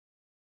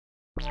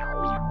I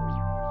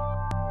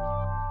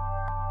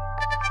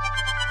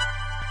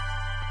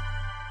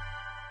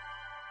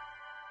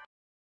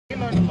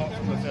learned a lot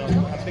from the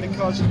film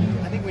because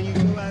I think when you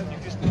go out and you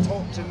just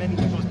talk to many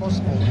people as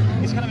possible,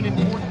 it's kind of an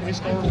important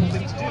historical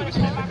thing to do,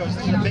 isn't it? Because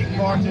this is a big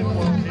part in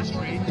world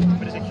history,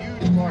 but it's a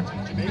huge part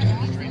in Jamaican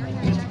history,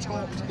 is to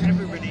talk to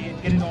everybody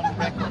and get it on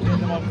record, get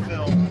them on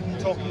film,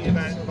 talking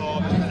about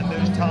Bob and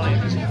those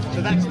times.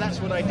 So that's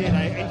what I did.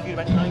 I interviewed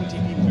about 90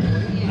 people,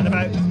 and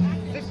about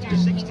 50 or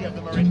 60 of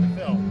them are in the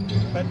film.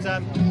 But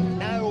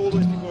now all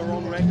those people are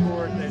on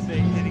record,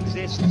 it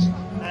exists,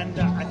 and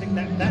I think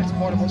that's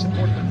part of what's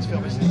important in this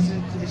film, is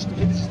history.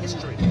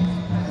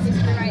 This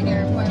is right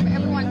here for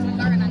everyone to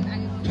learn and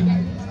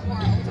get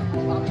more of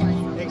Bob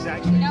Marley.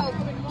 Exactly. You know,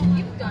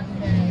 you've done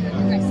the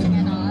dressing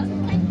and all.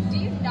 Do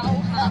you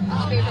know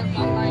a favorite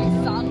Bob Marley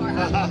song or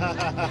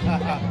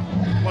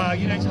album? Well,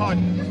 you know, it's hard.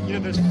 You know,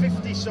 there's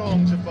 50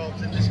 songs of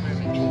Bob's in this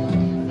movie,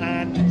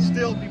 and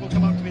still people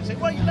come up to me and say,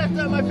 well, you left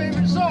out my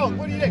favorite song,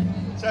 what do you think?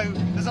 So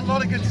there's a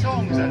lot of good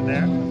songs out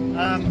there.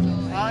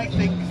 I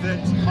think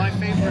that my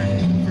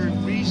favorite, for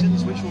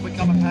reasons which will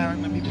become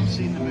apparent when people have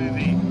seen the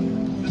movie,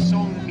 the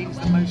song that means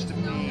the most to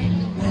me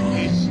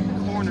is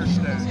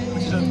Cornerstone,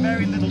 which is a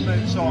very little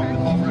known song that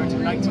Bob wrote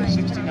in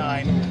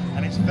 1969,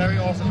 and it's very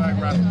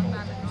autobiographical.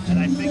 And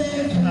I think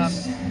that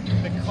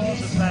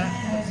because of that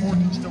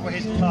importance to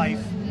his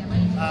life,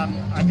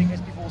 I think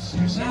as people who see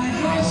the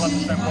movie will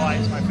understand why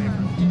it's my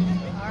favorite.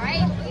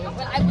 Alright, well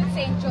I would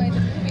say enjoy the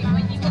movie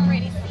when you can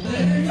already see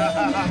it.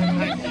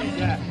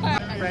 Yeah.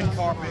 Red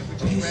carpet,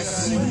 which is red,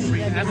 blue,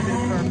 green, and a bit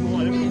purple, I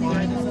don't know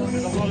why.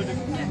 There's a lot of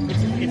different,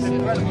 it's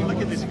incredible. Look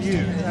at this view,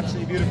 it's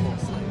absolutely beautiful.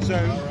 So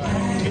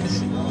it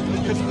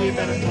couldn't be a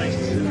better place.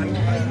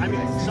 I'm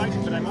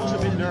excited, but I'm also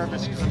a bit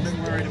nervous because I'm a bit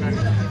worried about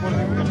what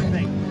people are going to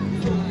think.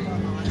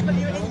 But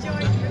you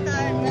enjoyed your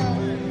time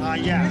now?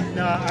 Yeah,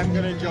 no, I'm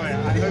going to enjoy it.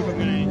 I hope I'm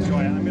going to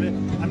enjoy it.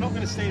 I'm not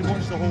going to stay and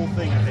watch the whole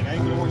thing, I think. I'm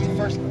going to watch the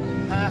first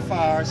half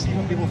hour, see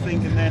what people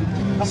think, and then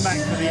come back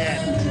for the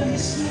end.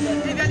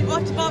 Maybe I'll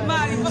watch Bob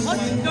Marley, but watch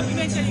the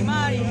documentary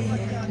Marley.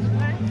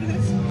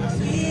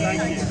 Thank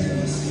you.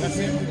 That's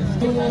it.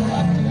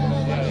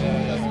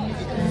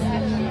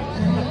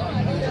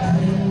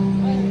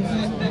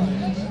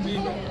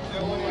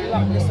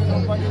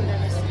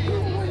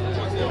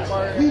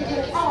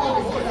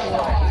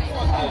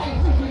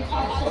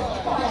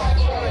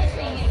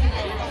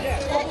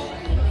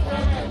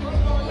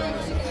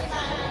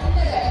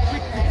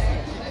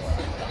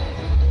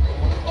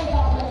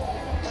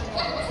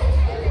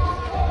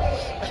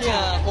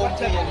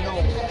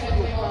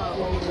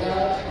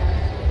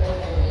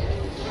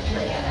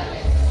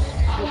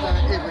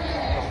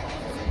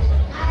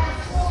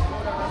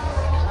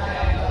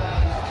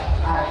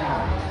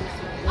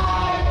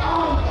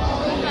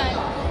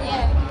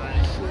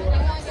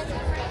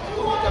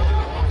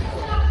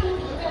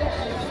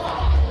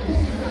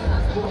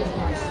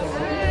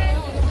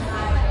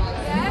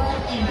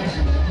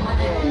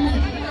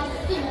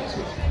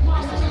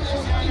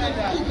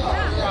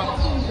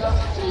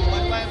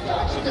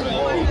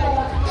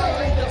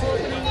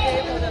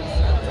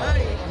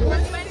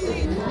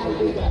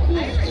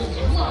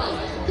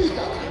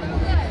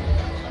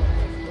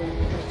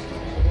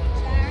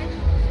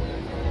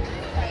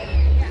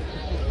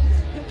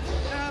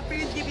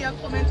 Please give your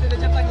comment to the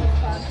Japanese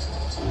fans.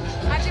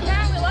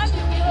 Japan, we love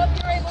you. We hope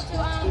you're able to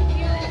Marley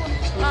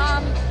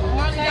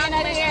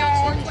not here.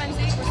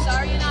 420. We're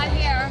sorry you're not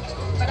here,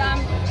 but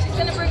she's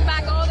gonna bring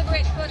back all the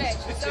great footage.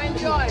 So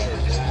enjoy.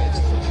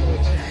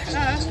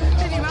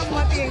 Tell you one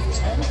more thing.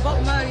 Bob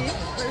Marley,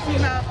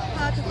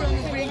 apart from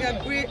being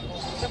a great,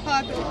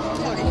 apart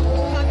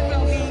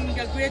from being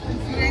a great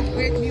friend,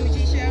 great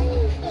musician,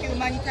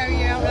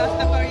 humanitarian,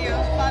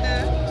 Rastafarian, father,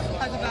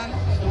 husband,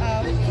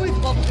 who is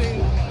Bob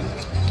doing?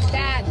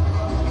 Dad.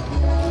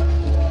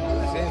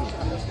 Same.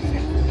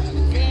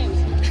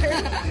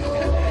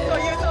 So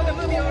you saw the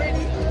movie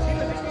already?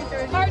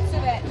 Parts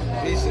of it.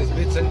 Pieces,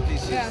 bits and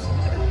pieces. Yeah.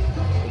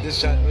 This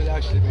shot will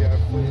actually be our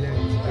full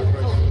length, our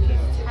first full length.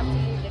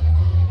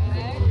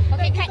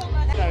 Okay,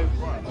 So,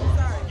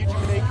 you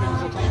Jamaicans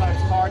are talking about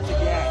it's hard to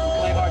get,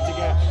 play hard to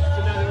get. So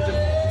no, it took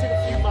a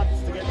few months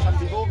to get some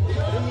people,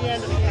 but in the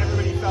end, I think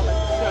everybody felt like,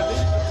 you know, this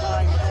is the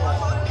time,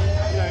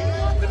 you know,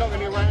 they're not going to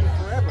be around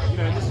forever, you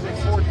know, and this is an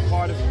important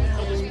part of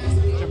not just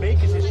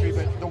Jamaica's history,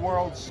 but the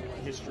world's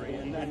history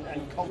and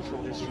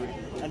cultural history.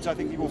 And so I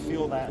think people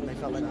feel that, and they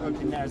felt like,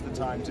 okay, now's the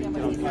time to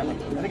get on camera.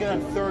 I think about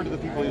a third of the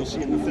people you'll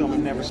see in the film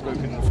have never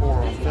spoken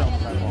before on film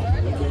about all.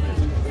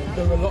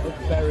 There were a lot of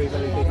very,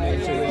 very big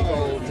names who were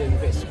involved in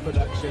this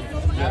production.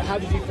 How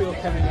did you feel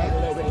coming out a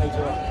little bit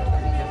later on?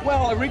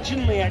 Well,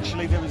 originally,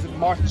 actually, there was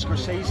Martin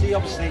Scorsese,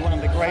 obviously one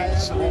of the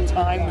greats of all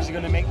time, was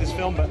going to make this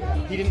film, but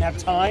he didn't have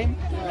time.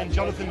 And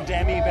Jonathan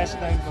Demme, best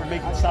known for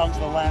making Silence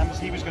of the Lambs,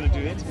 he was going to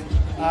do it.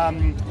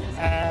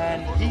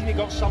 And he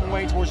got some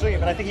way towards doing it,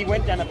 but I think he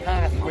went down a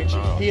path which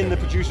he and the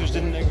producers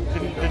didn't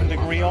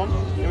agree on.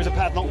 It was a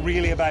path not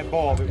really about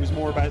Bob, it was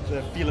more about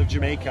the feel of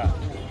Jamaica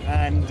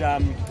and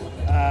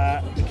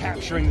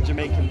capturing the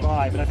Jamaican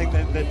vibe. And I think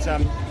that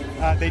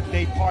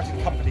they parted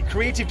company.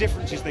 Creative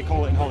differences, they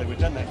call it in Hollywood,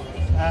 don't they?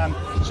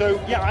 So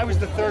yeah, I was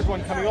the third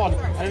one coming on,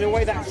 and in a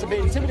way that's a bit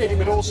intimidating,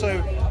 but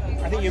also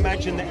I think you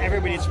imagine that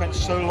everybody had spent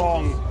so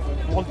long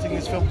wanting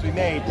this film to be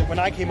made that when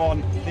I came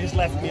on, they just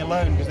left me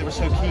alone because they were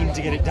so keen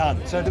to get it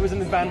done. So there was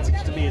an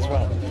advantage to me as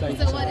well.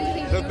 So what do you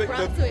think you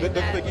brought to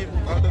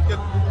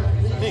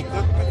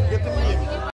it?